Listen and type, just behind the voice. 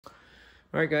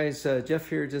All right, guys, Jeff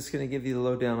here, just going to give you the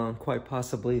lowdown on quite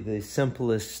possibly the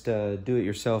simplest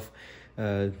do-it-yourself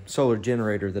solar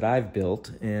generator that I've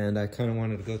built. And I kind of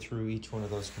wanted to go through each one of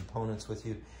those components with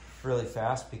you really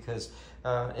fast because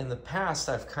in the past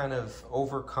I've kind of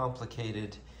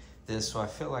overcomplicated this, so I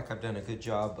feel like I've done a good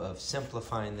job of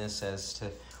simplifying this as to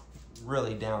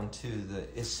really down to the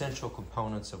essential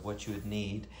components of what you would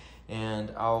need.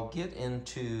 And I'll get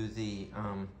into the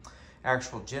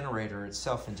actual generator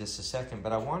itself in just a second,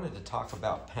 but I wanted to talk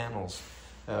about panels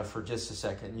for just a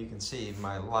second. You can see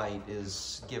my light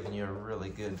is giving you a really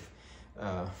good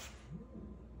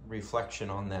reflection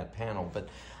on that panel. But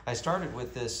I started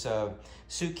with this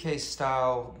suitcase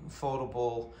style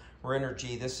foldable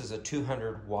Renogy. This is a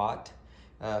 200 watt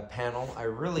panel. I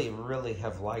really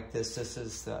have liked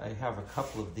this. I have a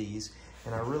couple of these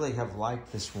and I really have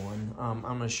liked this one. I'm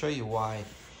going to show you why.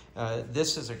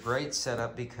 This is a great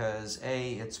setup because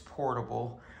A, it's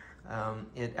portable.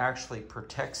 It actually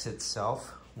protects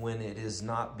itself when it is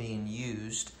not being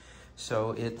used.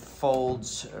 So it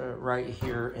folds right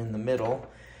here in the middle,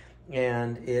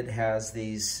 and it has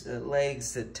these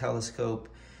legs that telescope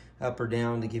up or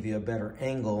down to give you a better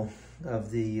angle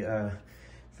of the,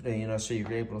 so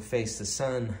you're able to face the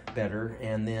sun better.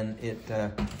 And then it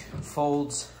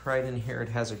folds right in here. It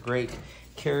has a great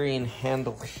carrying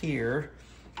handle here.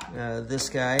 This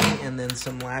guy, and then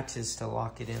some latches to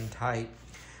lock it in tight.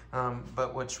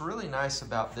 But what's really nice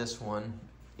about this one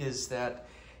is that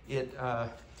it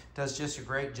does just a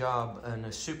great job and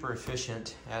is super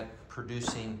efficient at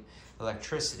producing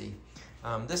electricity.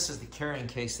 This is the carrying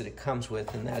case that it comes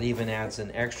with, and that even adds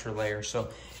an extra layer. So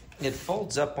it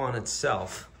folds up on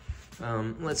itself.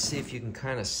 Let's see if you can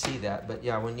kind of see that. But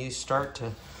yeah, when you start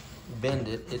to bend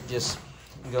it, it just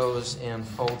goes and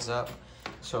folds up.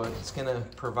 So it's going to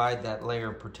provide that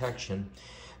layer of protection.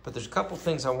 But there's a couple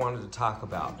things I wanted to talk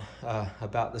about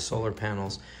the solar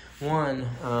panels. One,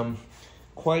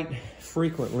 quite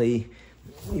frequently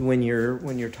when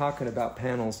you're talking about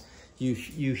panels, you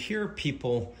hear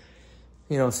people,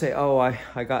 say, "Oh,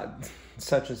 I got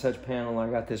such and such panel. I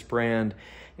got this brand,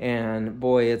 and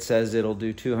boy, it says it'll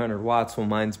do 200 watts. Well,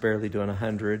 mine's barely doing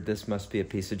 100. This must be a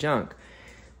piece of junk."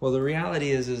 Well, the reality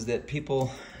is that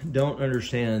people don't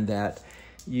understand that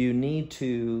you need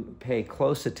to pay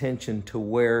close attention to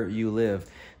where you live.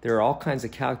 There are all kinds of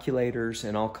calculators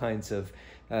and all kinds of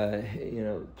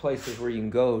places where you can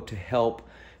go to help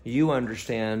you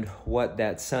understand what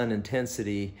that sun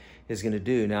intensity is going to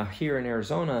do. Now, here in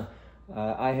Arizona,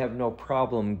 I have no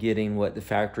problem getting what the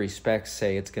factory specs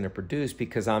say it's going to produce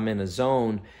because I'm in a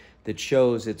zone that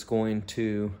shows it's going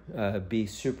to be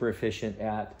super efficient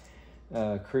at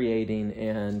creating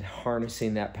and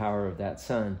harnessing that power of that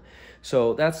sun.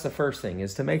 So that's the first thing,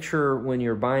 is to make sure when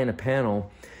you're buying a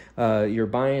panel, you're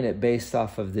buying it based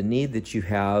off of the need that you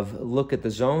have. Look at the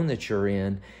zone that you're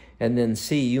in, and then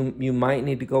see, you might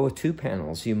need to go with 2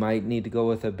 panels. You might need to go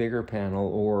with a bigger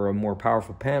panel or a more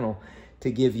powerful panel to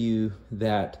give you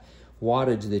that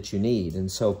wattage that you need.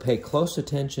 And so pay close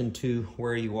attention to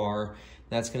where you are.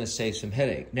 That's going to save some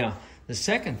headache. Now, the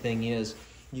second thing is,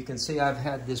 you can see I've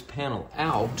had this panel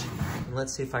out, and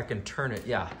let's see if I can turn it.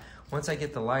 Yeah, once I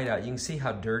get the light out, you can see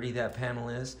how dirty that panel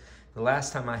is. The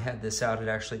last time I had this out, it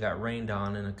actually got rained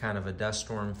on in a kind of a dust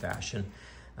storm fashion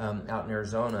out in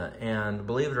Arizona. And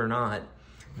believe it or not,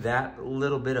 that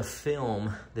little bit of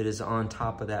film that is on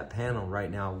top of that panel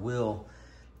right now will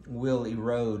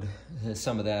erode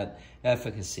some of that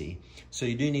efficacy. So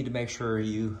you do need to make sure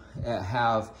you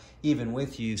have, even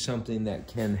with you, something that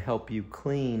can help you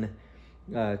clean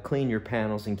your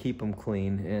panels and keep them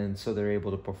clean, and so they're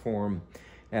able to perform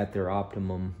at their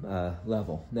optimum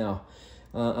level. Now,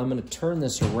 I'm going to turn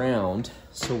this around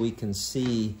so we can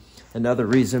see another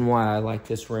reason why I like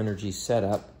this Renogy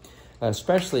setup,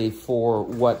 especially for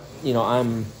what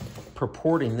I'm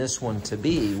purporting this one to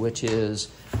be, which is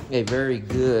a very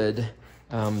good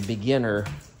beginner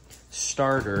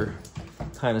starter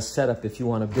kind of setup if you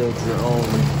want to build your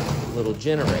own little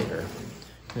generator.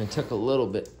 And it took a little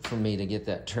bit for me to get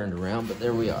that turned around, but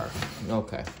there we are.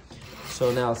 Okay.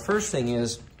 So now the first thing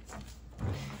is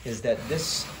that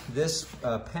this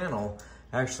panel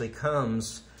actually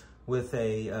comes with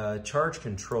a charge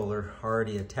controller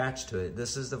already attached to it.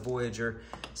 This is the Voyager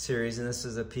series, and this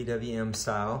is a PWM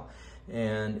style,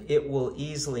 and it will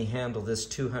easily handle this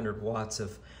 200 watts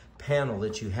of panel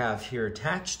that you have here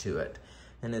attached to it.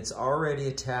 And it's already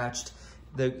attached.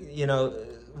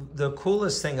 The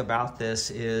coolest thing about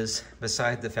this is,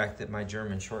 besides the fact that my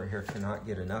German short hair cannot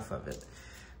get enough of it.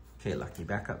 Okay, Lucky,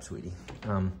 back up, sweetie.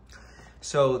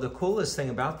 So the coolest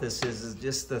thing about this is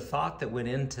just the thought that went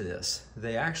into this.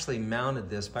 They actually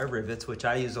mounted this by rivets, which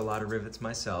I use a lot of rivets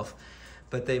myself,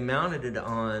 but they mounted it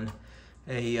on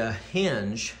a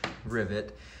hinge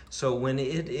rivet. So when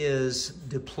it is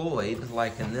deployed,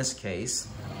 like in this case,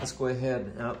 let's go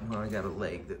ahead, oh, well, I got a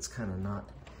leg that's kind of not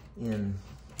in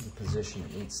the position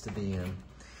it needs to be in.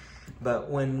 But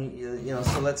when, you know,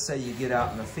 so let's say you get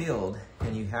out in the field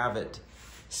and you have it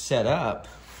set up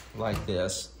like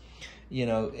this, you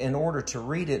know, in order to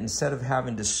read it, instead of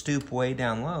having to stoop way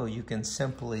down low, you can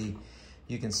simply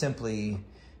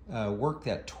work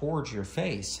that towards your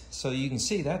face. So you can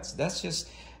see that's just,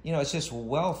 you know, it's just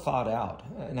well thought out.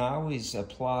 And I always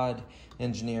applaud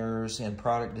engineers and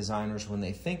product designers when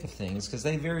they think of things, because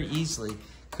they very easily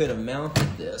could have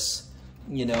mounted this,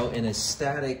 you know, in a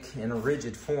static, in a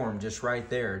rigid form, just right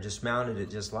there, just mounted it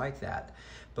just like that.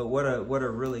 But what a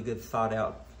really good thought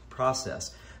out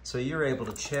process. So you're able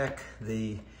to check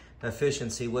the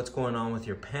efficiency, what's going on with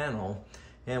your panel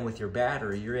and with your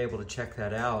battery. You're able to check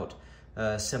that out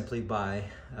simply by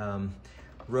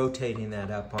rotating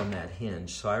that up on that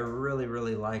hinge. So I really,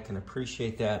 really like and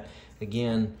appreciate that.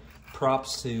 Again,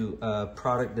 props to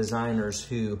product designers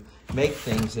who make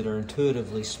things that are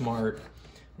intuitively smart,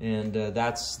 and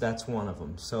that's one of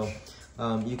them. So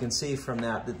you can see from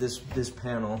that this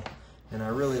panel, and I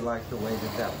really like the way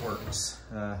that works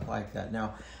like that.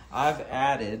 Now, I've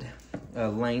added a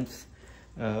length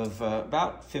of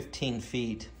about 15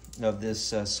 feet of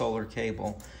this solar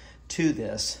cable to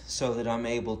this, so that I'm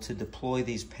able to deploy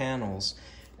these panels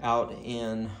out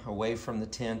away from the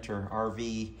tent or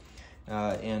RV,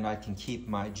 and I can keep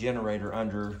my generator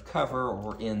under cover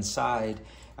or inside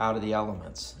out of the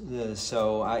elements.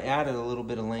 So I added a little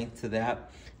bit of length to that.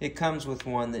 It comes with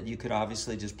one that you could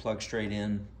obviously just plug straight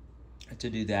in to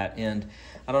do that. And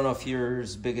I don't know if you're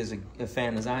as big as a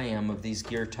fan as I am of these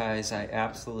gear ties. I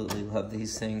absolutely love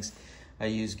these things. I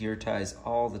use gear ties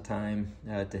all the time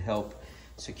to help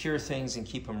secure things and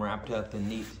keep them wrapped up and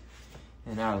neat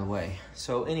and out of the way.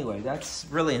 So anyway, that's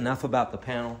really enough about the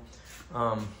panel.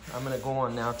 I'm going to go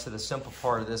on now to the simple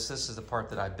part of this. This is the part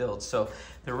that I built. So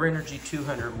the Renogy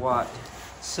 200 watt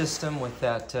system with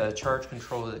that charge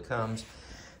controller that comes,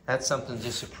 that's something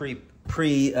just a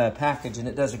pre-package, and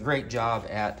it does a great job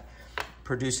at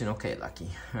producing, okay, Lucky.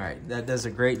 All right, that does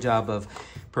a great job of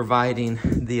providing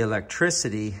the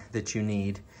electricity that you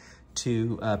need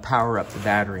to power up the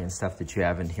battery and stuff that you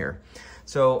have in here.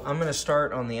 So I'm gonna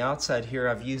start on the outside here.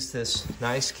 I've used this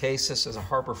nice case. This is a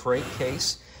Harbor Freight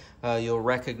case. You'll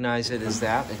recognize it as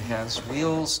that. It has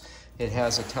wheels, it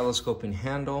has a telescoping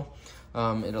handle.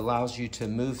 It allows you to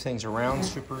move things around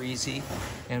super easy.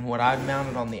 And what I've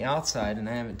mounted on the outside, and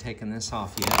I haven't taken this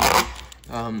off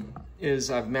yet,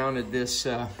 is I've mounted this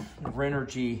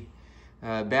Renogy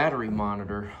battery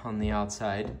monitor on the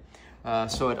outside.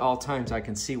 So at all times I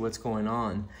can see what's going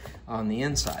on the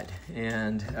inside,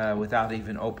 and without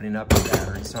even opening up the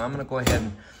battery. So I'm gonna go ahead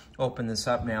and open this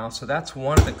up now. So that's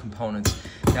one of the components.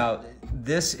 Now,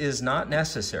 this is not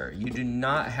necessary. You do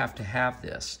not have to have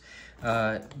this.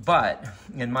 But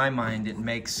in my mind, it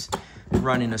makes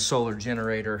running a solar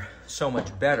generator so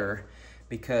much better,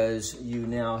 because you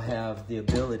now have the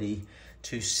ability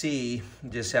to see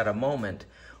just at a moment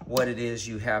what it is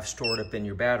you have stored up in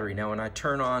your battery. Now, when I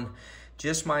turn on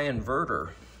just my inverter,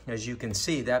 as you can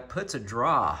see, that puts a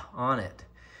draw on it.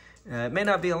 It may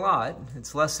not be a lot.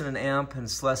 It's less than an amp, and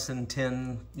it's less than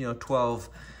 10, 12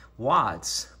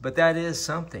 watts, but that is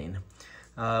something.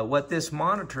 What this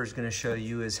monitor is going to show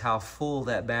you is how full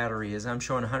that battery is. I'm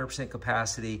showing 100%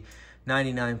 capacity,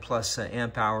 99 plus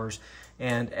amp hours,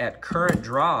 and at current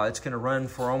draw, it's going to run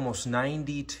for almost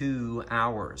 92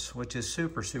 hours, which is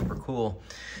super, super cool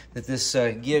that this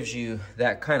gives you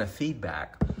that kind of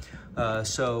feedback.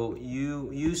 So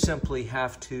you simply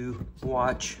have to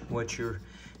watch what you're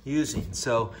using.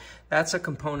 So that's a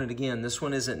component. Again, this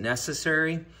one isn't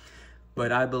necessary,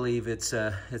 but I believe it's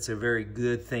a very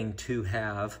good thing to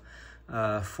have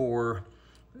for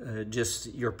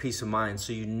just your peace of mind,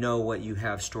 so you know what you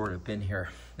have stored up in here.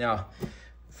 Now,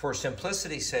 for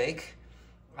simplicity's sake,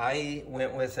 I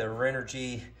went with a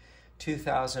Renogy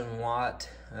 2000 watt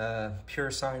pure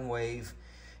sine wave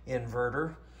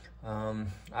inverter.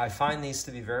 I find these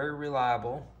to be very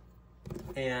reliable,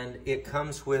 and it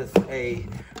comes with a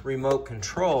remote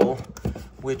control,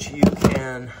 which you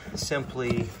can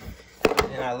simply,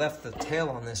 and I left the tail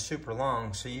on this super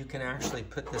long, so you can actually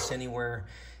put this anywhere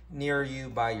near you,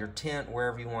 by your tent,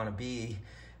 wherever you want to be,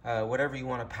 whatever you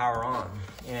want to power on.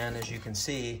 And as you can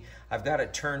see, I've got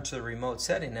it turned to the remote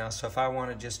setting now, so if I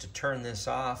wanted just to turn this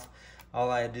off, all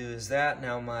I do is that.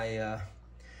 Now my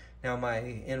Now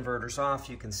my inverter's off.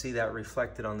 You can see that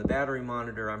reflected on the battery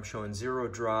monitor. I'm showing 0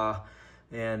 draw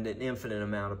and an infinite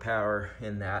amount of power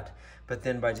in that. But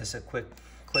then by just a quick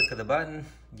click of the button,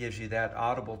 gives you that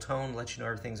audible tone, lets you know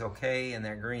everything's okay, and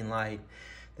that green light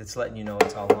that's letting you know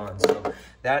it's all on. So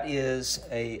that is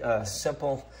a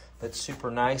simple but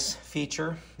super nice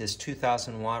feature. This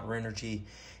 2,000 watt Renogy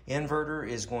inverter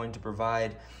is going to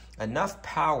provide enough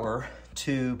power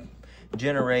to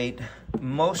generate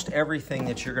most everything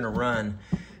that you're going to run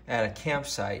at a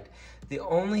campsite. The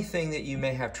only thing that you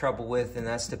may have trouble with, and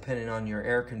that's depending on your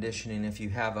air conditioning, if you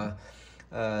have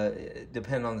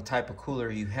depending on the type of cooler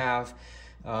you have,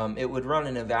 it would run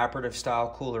an evaporative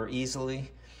style cooler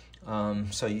easily.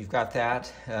 So you've got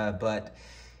that,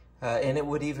 and it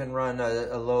would even run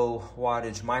a low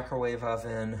wattage microwave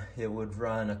oven. It would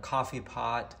run a coffee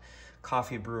pot,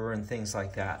 coffee brewer, and things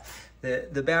like that.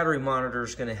 The battery monitor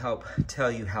is going to help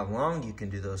tell you how long you can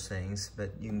do those things,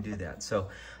 but you can do that. So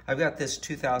I've got this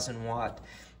 2,000 watt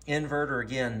inverter.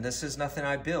 Again, this is nothing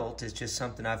I built. It's just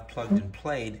something I've plugged and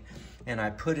played, and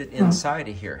I put it inside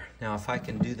of here. Now, if I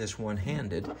can do this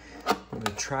one-handed, I'm going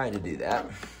to try to do that.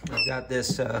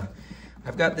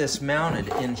 I've got this mounted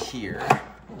in here,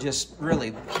 just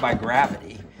really by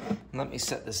gravity. Let me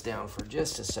set this down for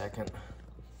just a second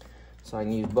so I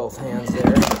can use both hands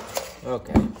there.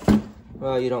 Okay.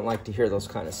 Well, you don't like to hear those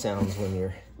kind of sounds when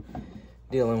you're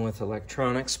dealing with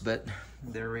electronics, but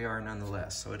there we are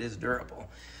nonetheless. So it is durable.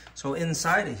 So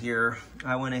inside of here,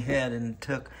 I went ahead and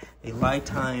took a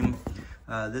Lifetime.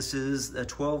 This is a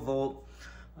 12 volt.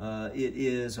 It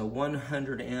is a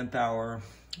 100 amp hour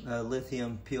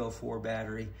lithium PO4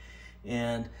 battery.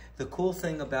 And the cool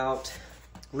thing about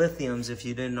lithiums, if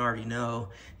you didn't already know,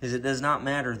 is it does not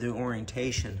matter the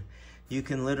orientation. You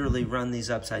can literally run these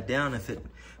upside down if it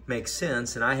makes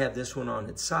sense. And I have this one on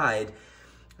its side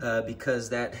because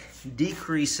that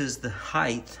decreases the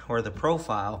height or the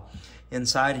profile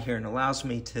inside of here and allows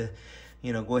me to,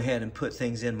 go ahead and put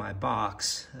things in my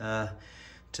box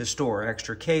to store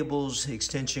extra cables,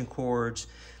 extension cords,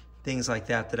 things like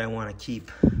that I want to keep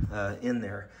in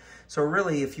there. So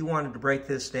really, if you wanted to break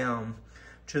this down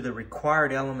to the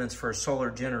required elements for a solar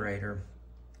generator,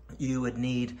 you would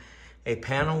need a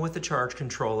panel with a charge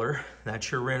controller.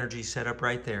 That's your Renogy setup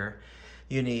right there.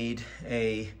 You need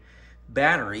a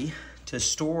battery to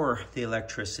store the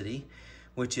electricity,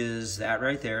 which is that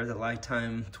right there, the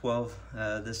Lifetime 12.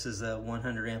 This is a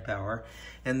 100 amp hour.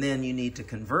 And then you need to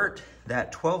convert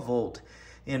that 12 volt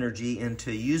energy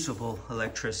into usable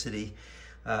electricity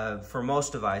for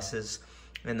most devices.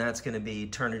 And that's going to be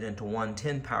turn it into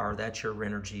 110 power. That's your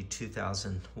Renogy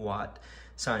 2,000 watt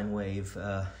sine wave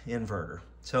inverter.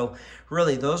 So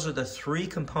really, those are the three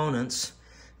components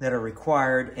that are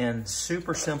required and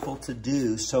super simple to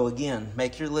do. So again,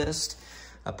 make your list: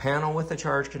 a panel with a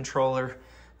charge controller,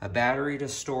 a battery to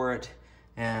store it,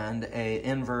 and an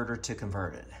inverter to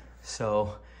convert it.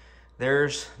 So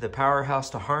there's the powerhouse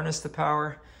to harness the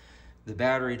power, the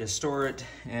battery to store it,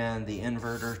 and the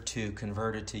inverter to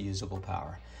convert it to usable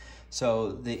power.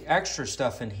 So the extra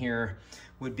stuff in here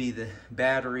would be the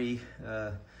battery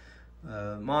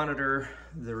monitor,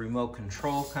 the remote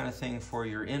control kind of thing for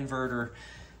your inverter.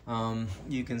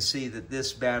 You can see that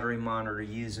this battery monitor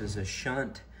uses a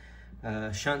shunt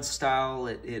style.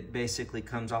 It basically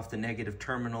comes off the negative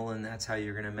terminal, and that's how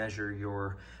you're going to measure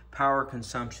your power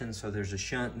consumption. So there's a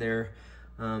shunt there.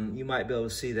 You might be able to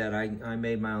see that I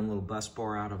made my own little bus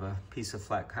bar out of a piece of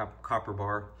flat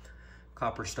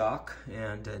copper stock,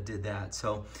 and did that.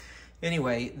 So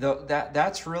anyway,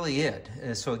 that's really it.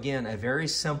 So again, a very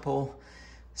simple,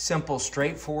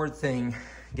 straightforward thing.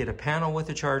 Get a panel with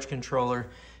a charge controller,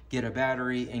 get a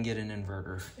battery, and get an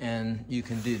inverter, and you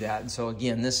can do that. And so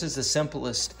again, this is the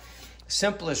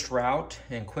simplest route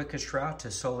and quickest route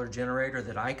to solar generator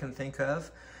that I can think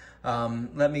of.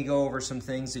 Let me go over some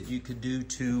things that you could do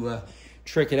to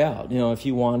trick it out. If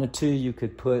you wanted to, you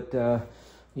could put a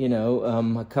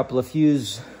couple of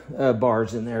fuse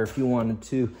bars in there. If you wanted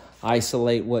to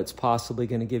isolate what's possibly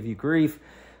going to give you grief,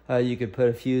 you could put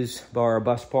a fuse bar, a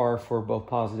bus bar for both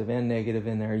positive and negative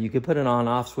in there. You could put an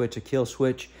on-off switch, a kill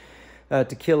switch,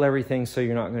 to kill everything so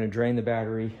you're not going to drain the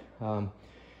battery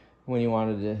when you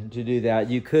wanted to do that.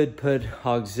 You could put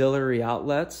auxiliary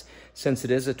outlets. Since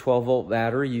it is a 12 volt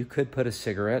battery, you could put a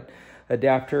cigarette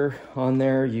adapter on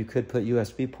there. You could put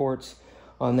USB ports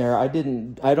on there. I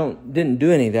didn't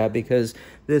do any of that because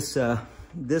this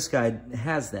guy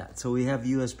has that. So we have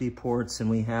USB ports and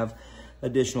we have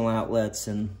additional outlets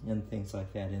and things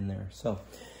like that in there. So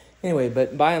anyway,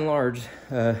 but by and large,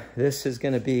 this is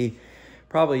going to be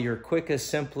probably your quickest,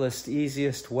 simplest,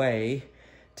 easiest way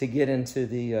to get into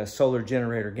the solar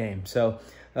generator game. So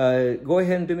go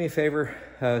ahead and do me a favor,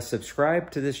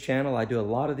 subscribe to this channel. I do a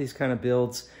lot of these kind of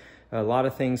builds, a lot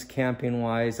of things camping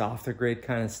wise, off the grid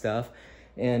kind of stuff,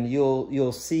 and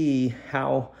you'll see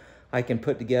how I can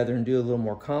put together and do a little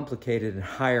more complicated and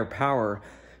higher power,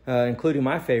 including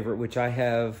my favorite, which I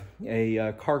have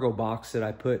a cargo box that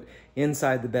I put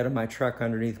inside the bed of my truck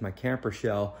underneath my camper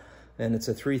shell, and it's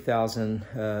a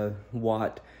 3,000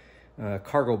 watt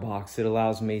cargo box that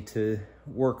allows me to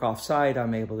work off-site.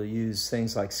 I'm able to use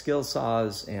things like skill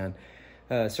saws and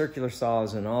circular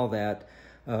saws and all that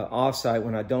off-site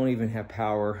when I don't even have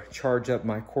power, charge up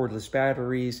my cordless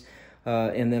batteries,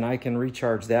 and then I can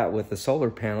recharge that with the solar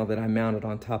panel that I mounted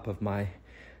on top of my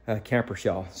camper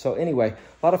shell. So anyway,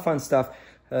 a lot of fun stuff.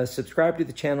 Subscribe to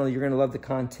the channel. You're going to love the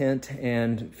content,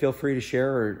 and feel free to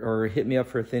share or hit me up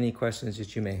for any questions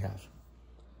that you may have.